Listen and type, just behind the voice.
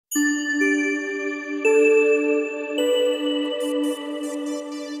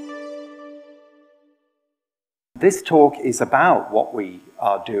this talk is about what we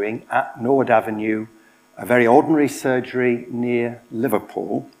are doing at Norwood Avenue, a very ordinary surgery near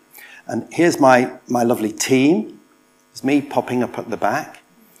Liverpool. And here's my lovely team. It's me popping up at the back.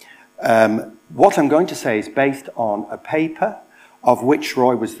 What I'm going to say is based on a paper of which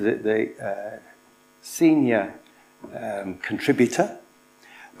Roy was the senior contributor,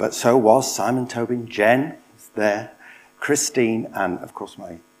 but so was Simon Tobin, Jen is there, Christine, and of course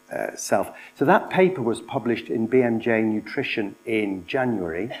myself. So that paper was published in BMJ Nutrition in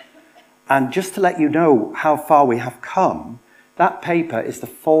January. And just to let you know how far we have come, that paper is the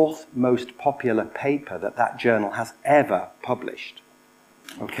 4th most popular paper that journal has ever published.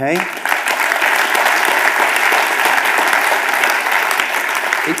 Okay?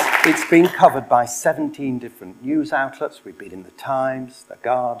 It's been covered by 17 different news outlets. We've been in the Times, the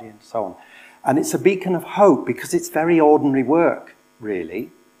Guardian, so on. And it's a beacon of hope because it's very ordinary work,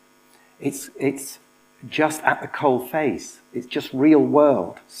 really. It's just at the coal face. It's just real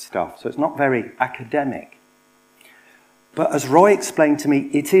world stuff. So it's not very academic. But as Roy explained to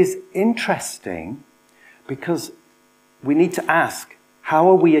me, it is interesting because we need to ask, how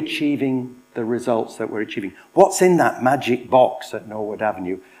are we achieving the results that we're achieving? What's in that magic box at Norwood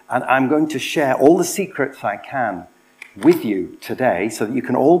Avenue? And I'm going to share all the secrets I can with you today so that you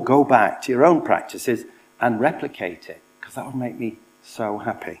can all go back to your own practices and replicate it, because that would make me so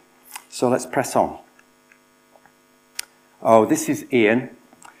happy. So let's press on. Oh, this is Ian.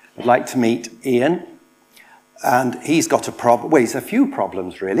 I'd like to meet Ian. And he's got a problem. Well, he's a few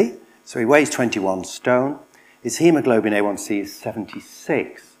problems, really. So he weighs 21 stone. His hemoglobin A1C is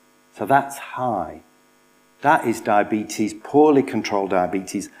 76. So that's high. That is diabetes, poorly controlled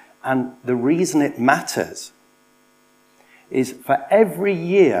diabetes. And the reason it matters is for every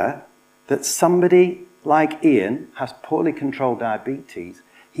year that somebody like Ian has poorly controlled diabetes,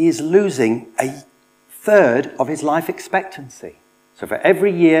 he is losing a third of his life expectancy. So for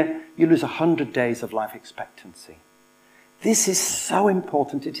every year, you lose 100 days of life expectancy. This is so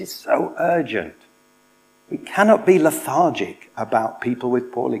important. It is so urgent. We cannot be lethargic about people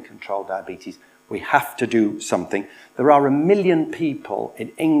with poorly controlled diabetes. We have to do something. There are 1 million people in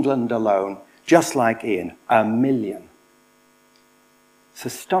England alone, just like Ian, 1 million. It's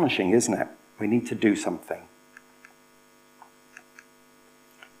astonishing, isn't it? We need to do something.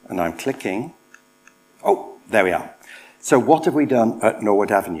 And I'm clicking. Oh, there we are. So what have we done at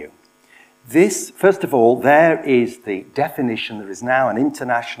Norwood Avenue? This, first of all, there is the definition. There is now an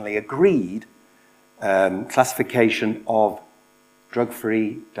internationally agreed classification of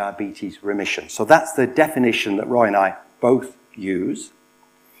drug-free diabetes remission. So that's the definition that Roy and I both use.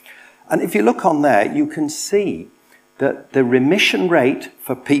 And if you look on there, you can see that the remission rate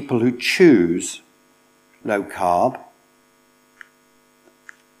for people who choose low carb,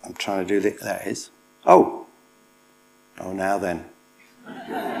 I'm trying to do this, there it is. Oh, now then.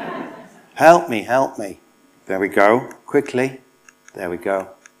 Help me, help me. There we go, quickly. There we go.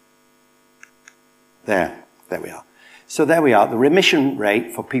 There we are. So there we are. The remission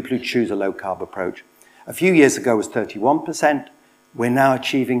rate for people who choose a low-carb approach a few years ago was 31%. We're now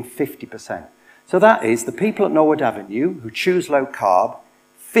achieving 50%. So that is the people at Norwood Avenue who choose low-carb,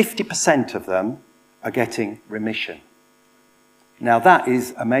 50% of them are getting remission. Now that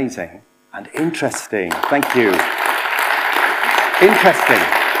is amazing and interesting. Thank you. Interesting.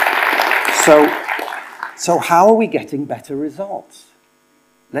 So how are we getting better results?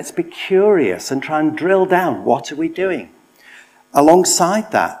 Let's be curious and try and drill down. What are we doing?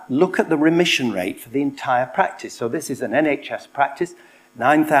 Alongside that, look at the remission rate for the entire practice. So this is an NHS practice,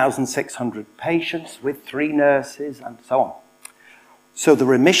 9,600 patients with 3 nurses and so on. So the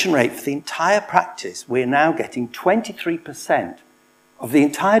remission rate for the entire practice, we're now getting 23% of the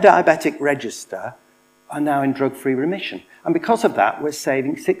entire diabetic register are now in drug-free remission. And because of that, we're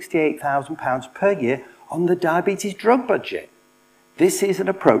saving £68,000 per year on the diabetes drug budget. This is an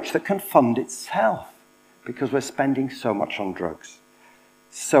approach that can fund itself because we're spending so much on drugs.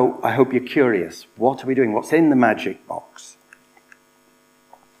 So I hope you're curious. What are we doing? What's in the magic box?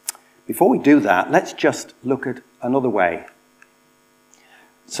 Before we do that, let's just look at another way.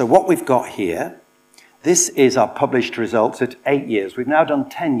 So what we've got here, this is our published results at 8 years. We've now done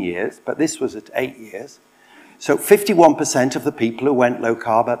 10 years, but this was at 8 years. So 51% of the people who went low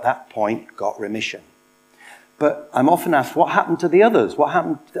carb at that point got remission. But I'm often asked, what happened to the others? What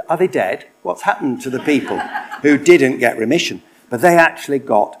happened? Are they dead? What's happened to the people who didn't get remission? But they actually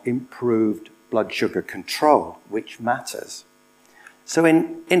got improved blood sugar control, which matters. So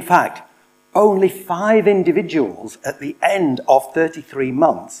in fact, only 5 individuals at the end of 33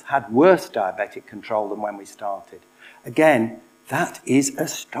 months had worse diabetic control than when we started. Again, that is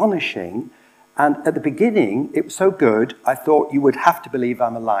astonishing. And at the beginning, it was so good, I thought you would have to believe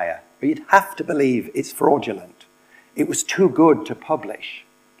I'm a liar. Or you'd have to believe it's fraudulent. It was too good to publish.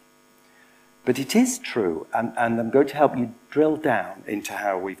 But it is true, and I'm going to help you drill down into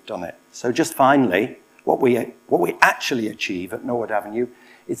how we've done it. So just finally, what we actually achieve at Norwood Avenue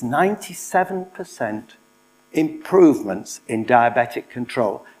is 97% improvements in diabetic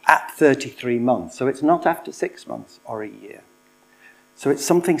control at 33 months. So it's not after 6 months or a year. So it's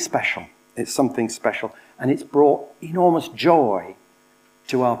something special. It's something special. And it's brought enormous joy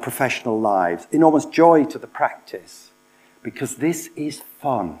to our professional lives, enormous joy to the practice, because this is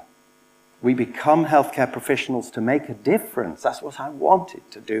fun. We become healthcare professionals to make a difference. That's what I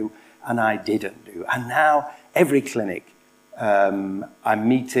wanted to do, and I didn't do. And now, every clinic, I'm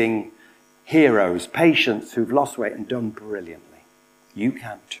meeting heroes, patients who've lost weight and done brilliantly. You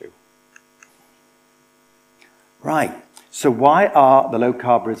can too. Right, so why are the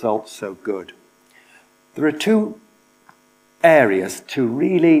low-carb results so good? There are two areas to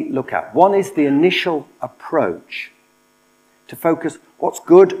really look at. One is the initial approach, to focus what's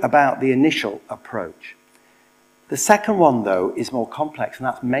good about the initial approach. The second one, though, is more complex, and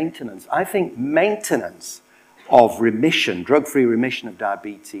that's maintenance. I think maintenance of remission, drug-free remission of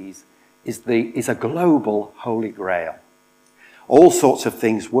diabetes, is a global holy grail. All sorts of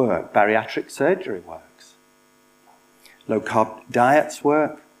things work. Bariatric surgery works. Low-carb diets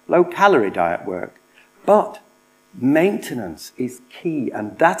work. Low-calorie diet work. But maintenance is key,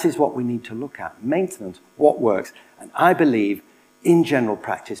 and that is what we need to look at. Maintenance, what works. And I believe, in general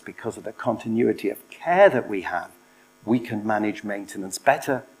practice, because of the continuity of care that we have, we can manage maintenance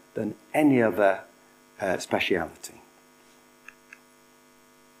better than any other speciality.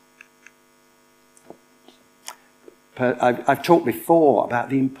 I've talked before about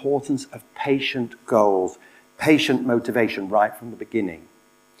the importance of patient goals, patient motivation right from the beginning.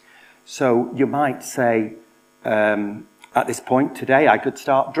 So you might say, at this point today, I could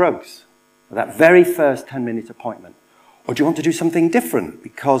start drugs. That very first 10-minute appointment. Or do you want to do something different?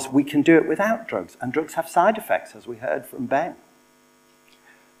 Because we can do it without drugs. And drugs have side effects, as we heard from Ben.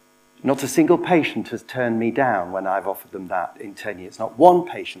 Not a single patient has turned me down when I've offered them that in 10 years. Not one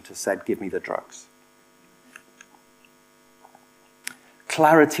patient has said, give me the drugs.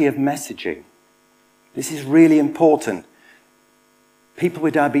 Clarity of messaging. This is really important. People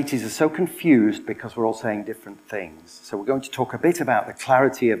with diabetes are so confused because we're all saying different things. So we're going to talk a bit about the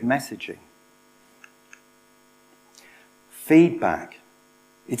clarity of messaging. Feedback.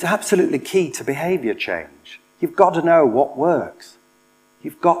 It's absolutely key to behavior change. You've got to know what works.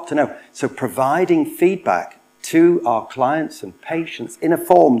 You've got to know. So providing feedback to our clients and patients in a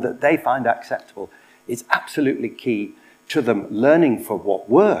form that they find acceptable is absolutely key to them learning for what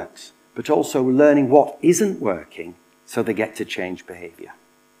works, but also learning what isn't working so they get to change behavior.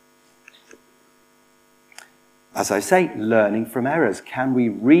 As I say, learning from errors. Can we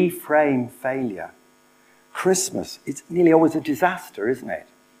reframe failure? Christmas, it's nearly always a disaster, isn't it?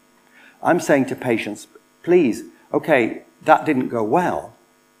 I'm saying to patients, please, okay, that didn't go well,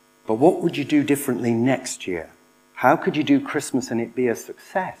 but what would you do differently next year? How could you do Christmas and it be a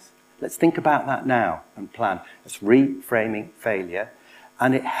success? Let's think about that now and plan. It's reframing failure,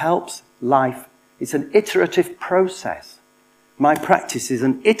 and it helps life. It's an iterative process. My practice is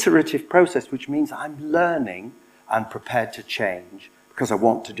an iterative process, which means I'm learning and prepared to change because I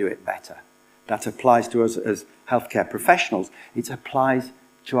want to do it better. That applies to us as healthcare professionals. It applies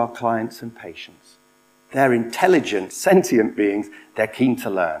to our clients and patients. They're intelligent, sentient beings. They're keen to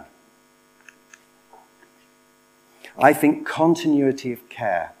learn. I think continuity of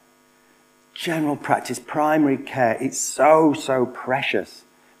care, general practice, primary care, it's so, so precious.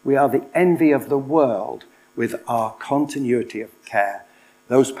 We are the envy of the world with our continuity of care.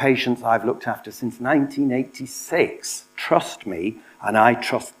 Those patients I've looked after since 1986 trust me, and I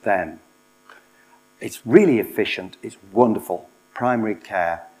trust them. It's really efficient. It's wonderful, primary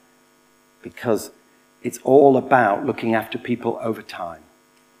care, because it's all about looking after people over time.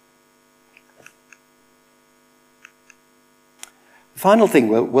 The final thing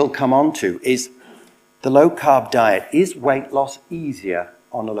we'll come on to is the low-carb diet. Is weight loss easier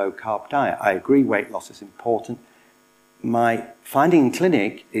on a low-carb diet? I agree weight loss is important. My finding in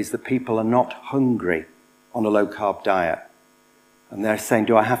clinic is that people are not hungry on a low-carb diet. And they're saying,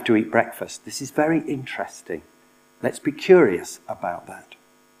 do I have to eat breakfast? This is very interesting. Let's be curious about that.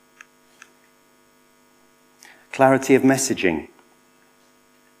 Clarity of messaging.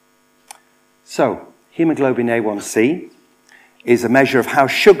 So, hemoglobin A1C is a measure of how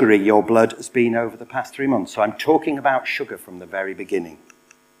sugary your blood has been over the past 3 months. So I'm talking about sugar from the very beginning.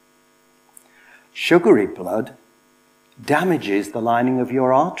 Sugary blood damages the lining of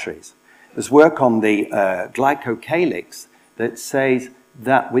your arteries. There's work on the glycocalyx that says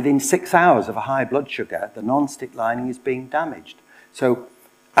that within 6 hours of a high blood sugar, the non-stick lining is being damaged. So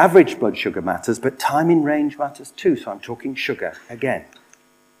average blood sugar matters, but time in range matters too. So I'm talking sugar again.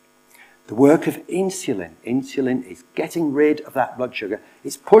 The work of insulin. Insulin is getting rid of that blood sugar.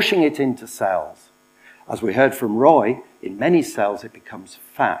 It's pushing it into cells. As we heard from Roy, in many cells it becomes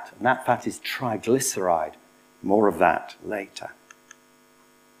fat, and that fat is triglyceride. More of that later.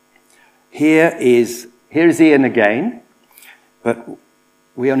 Here is Ian again, but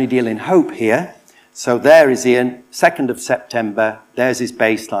we only deal in hope here. So there is Ian, 2nd of September. There's his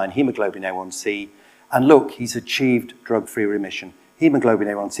baseline, hemoglobin A1C. And look, he's achieved drug-free remission. Hemoglobin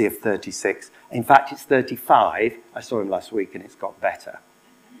A1C of 36. In fact, it's 35. I saw him last week and it's got better.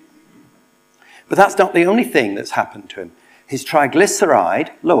 But that's not the only thing that's happened to him. His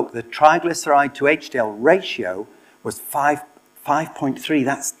triglyceride, look, the triglyceride to HDL ratio was 5.3.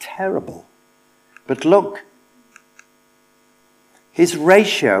 That's terrible. But look, his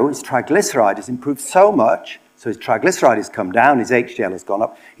ratio, his triglyceride has improved so much, so his triglyceride has come down, his HDL has gone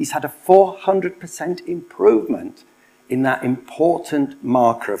up. He's had a 400% improvement in that important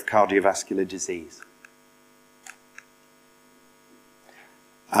marker of cardiovascular disease.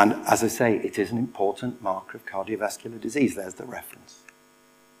 And as I say, it is an important marker of cardiovascular disease. There's the reference.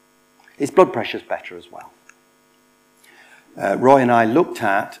 His blood pressure's better as well. Roy and I looked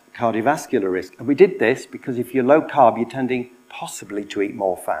at cardiovascular risk, and we did this because if you're low carb, you're tending possibly to eat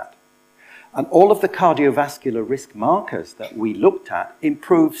more fat. And all of the cardiovascular risk markers that we looked at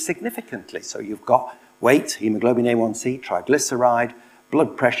improved significantly. So you've got weight, hemoglobin A1C, triglyceride,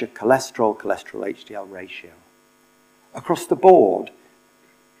 blood pressure, cholesterol HDL ratio. Across the board,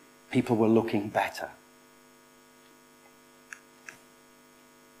 people were looking better.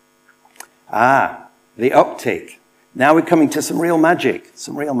 The uptick. Now we're coming to some real magic,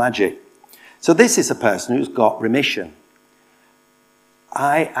 So this is a person who's got remission.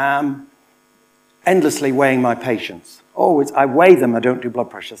 I am endlessly weighing my patients. Always, I weigh them, I don't do blood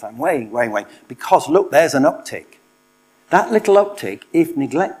pressures. I'm weighing. Because look, there's an uptick. That little uptick, if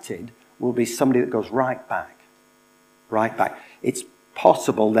neglected, will be somebody that goes right back. It's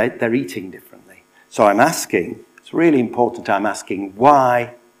possible they're eating differently. So I'm asking, it's really important, I'm asking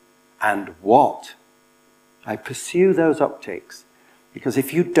why and what. I pursue those upticks, because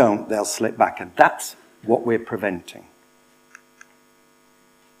if you don't, they'll slip back, and that's what we're preventing.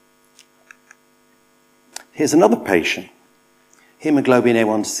 Here's another patient. Hemoglobin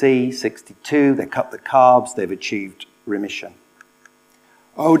A1C, 62. They cut the carbs. They've achieved remission.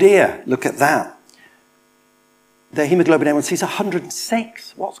 Oh dear, look at that. Their hemoglobin A1C is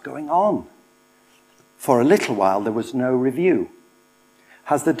 106. What's going on? For a little while, there was no review.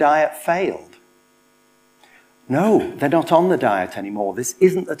 Has the diet failed? No, they're not on the diet anymore. This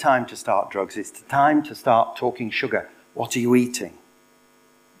isn't the time to start drugs. It's the time to start talking sugar. What are you eating?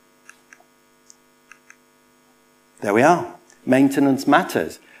 There we are. Maintenance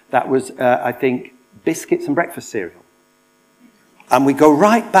matters. That was, I think, biscuits and breakfast cereal. And we go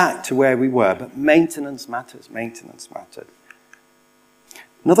right back to where we were, but maintenance matters,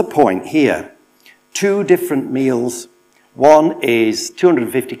 Another point here, 2 different meals. One is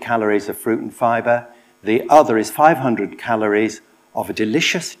 250 calories of fruit and fibre. The other is 500 calories of a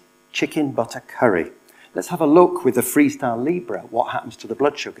delicious chicken butter curry. Let's have a look with the Freestyle Libre, what happens to the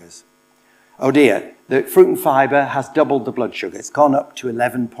blood sugars. Oh dear, the fruit and fibre has doubled the blood sugar. It's gone up to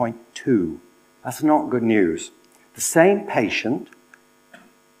 11.2. That's not good news. The same patient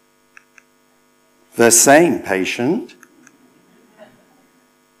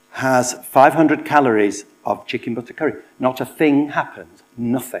has 500 calories of chicken butter curry. Not a thing happens,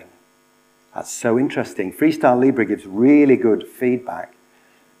 nothing. That's so interesting. Freestyle Libre gives really good feedback.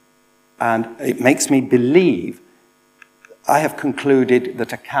 And it makes me believe, I have concluded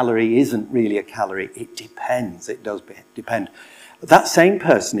that a calorie isn't really a calorie. It depends. It does depend. That same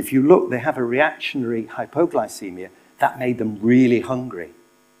person, if you look, they have a reactionary hypoglycemia. That made them really hungry.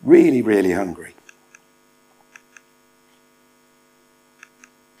 Really, really hungry.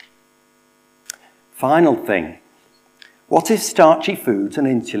 Final thing. What if starchy foods and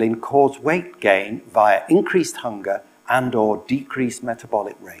insulin cause weight gain via increased hunger and or decreased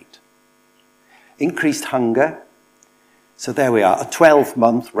metabolic rate? Increased hunger. So there we are. A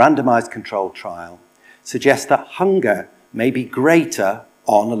 12-month randomized controlled trial suggests that hunger may be greater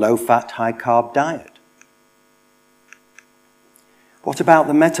on a low-fat, high-carb diet. What about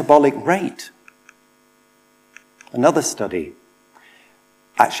the metabolic rate? Another study.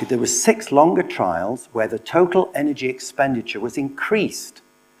 Actually, there were 6 longer trials where the total energy expenditure was increased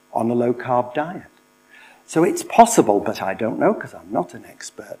on a low-carb diet. So it's possible, but I don't know because I'm not an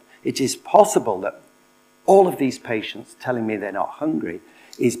expert. It is possible that all of these patients telling me they're not hungry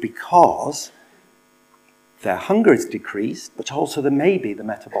is because their hunger is decreased, but also there may be the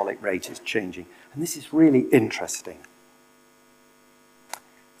metabolic rate is changing. And this is really interesting.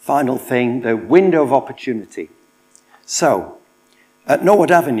 Final thing, the window of opportunity. So, at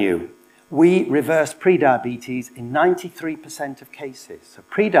Norwood Avenue, we reverse pre-diabetes in 93% of cases. So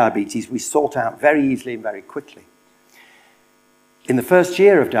pre-diabetes we sort out very easily and very quickly. In the first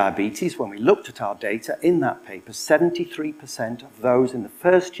year of diabetes, when we looked at our data in that paper, 73% of those in the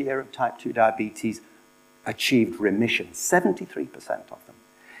first year of type 2 diabetes achieved remission, 73% of them.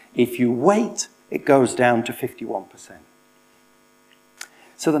 If you wait, it goes down to 51%.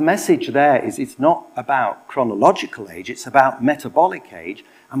 So the message there is it's not about chronological age, it's about metabolic age,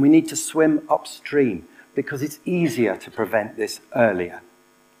 and we need to swim upstream because it's easier to prevent this earlier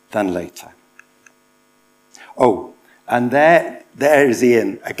than later. Oh, and there is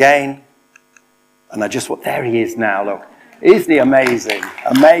Ian again. And there he is now, look. Isn't he amazing?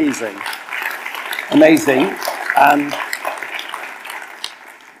 Amazing. Amazing. And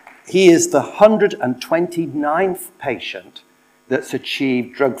he is the 129th patient that's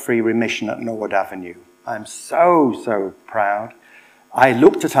achieved drug-free remission at Norwood Avenue. I'm so proud. I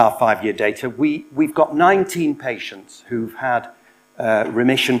looked at our 5-year data. We've got 19 patients who've had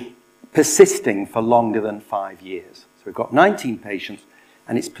remission persisting for longer than 5 years. So we've got 19 patients,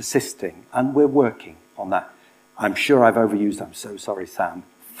 and it's persisting, and we're working on that. I'm sure I've overused. I'm so sorry, Sam.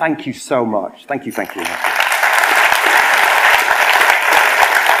 Thank you so much. Thank you.